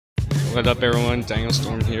What up everyone, Daniel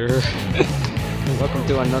Storm here. Welcome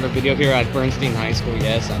to another video here at Bernstein High School.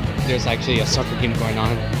 Yes, there's actually a soccer game going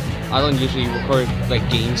on. I don't usually record like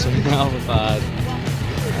games right now, but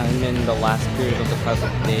I'm in the last period of the class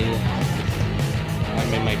of the day.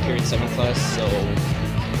 I'm in my period 7 class, so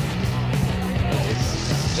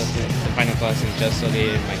it's just the final class is just so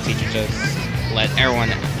my teacher just let everyone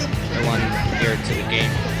here to the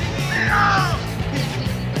game.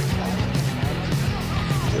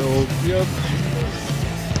 So, yep.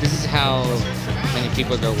 This is how many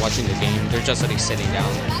people are watching the game. They're just like sitting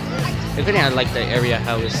down. Depending on like the area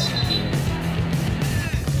how it's being.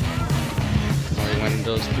 Or when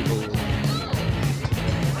those people.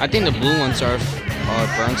 I think the blue ones are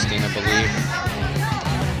Bernstein, I believe.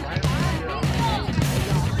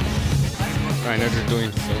 Right now they're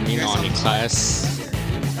doing filming on the class.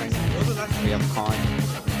 We have con.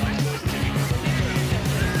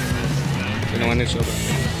 You know when they show the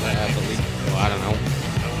I believe. Well, I don't know.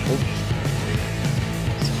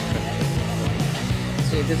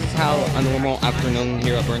 So this is how a normal afternoon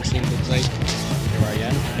here at Bernstein looks like. Here I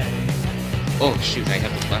am. Oh shoot, I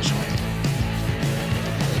have the flash on.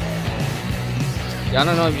 Yeah, I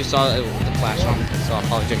don't know if you saw it with the flash on, so I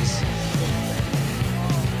apologize.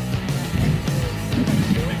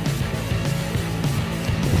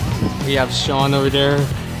 We have Sean over there.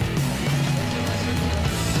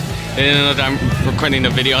 They didn't know that I'm recording the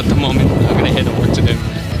video at the moment. I'm gonna head over to them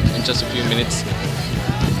in just a few minutes.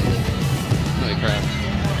 Holy crap.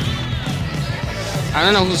 I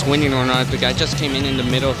don't know who's winning or not, because I just came in the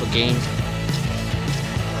middle of a game.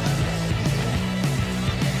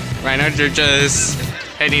 Right now they're just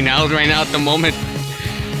heading out right now at the moment.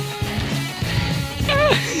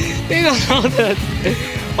 They don't know that.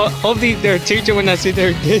 Hopefully their teacher will not see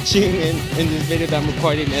they're ditching in this video that I'm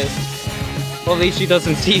recording this. Hopefully she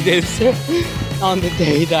doesn't see this on the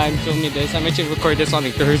day that I'm filming this. I'm actually recording this on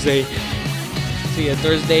a Thursday. So yeah,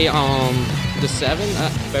 Thursday the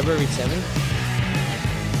 7th, February 7th.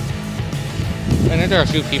 I know there are a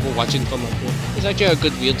few people watching from up here. It's actually a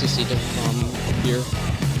good view to see them from up here.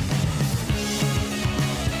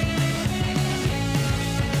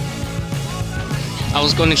 I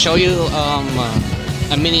was going to show you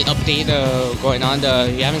a mini update going on.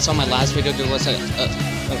 You haven't saw my last video. There was a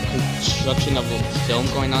construction of a film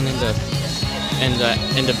going on in the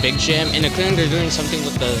big gym. In the current, they're doing something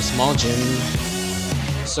with the small gym.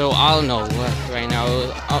 So I don't know right now.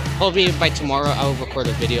 Hopefully by tomorrow I'll record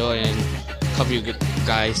a video and cover you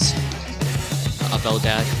guys about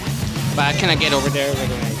that. But I cannot get over there.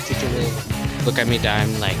 Whether my teacher will look at me that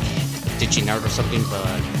I'm like ditching out or something.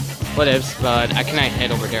 But whatever. But I cannot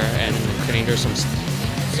head over there, and there's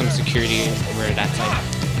some security over that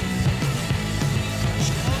side.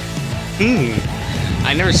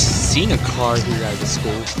 I never seen a car here at the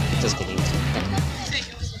school. Just kidding.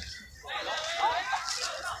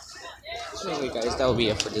 So anyway guys, that will be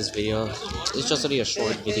it for this video. It's just really a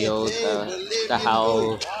short video, the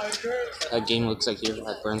how a game looks like here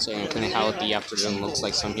at Bernstein and kind of how the afternoon looks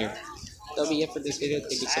like some here. That'll be it for this video.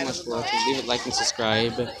 Thank you so much for watching. Leave a like and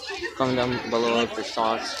subscribe. Comment down below your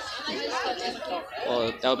thoughts.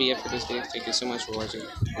 Well, that'll be it for this video. Thank you so much for watching.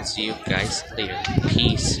 And see you guys later.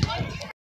 Peace.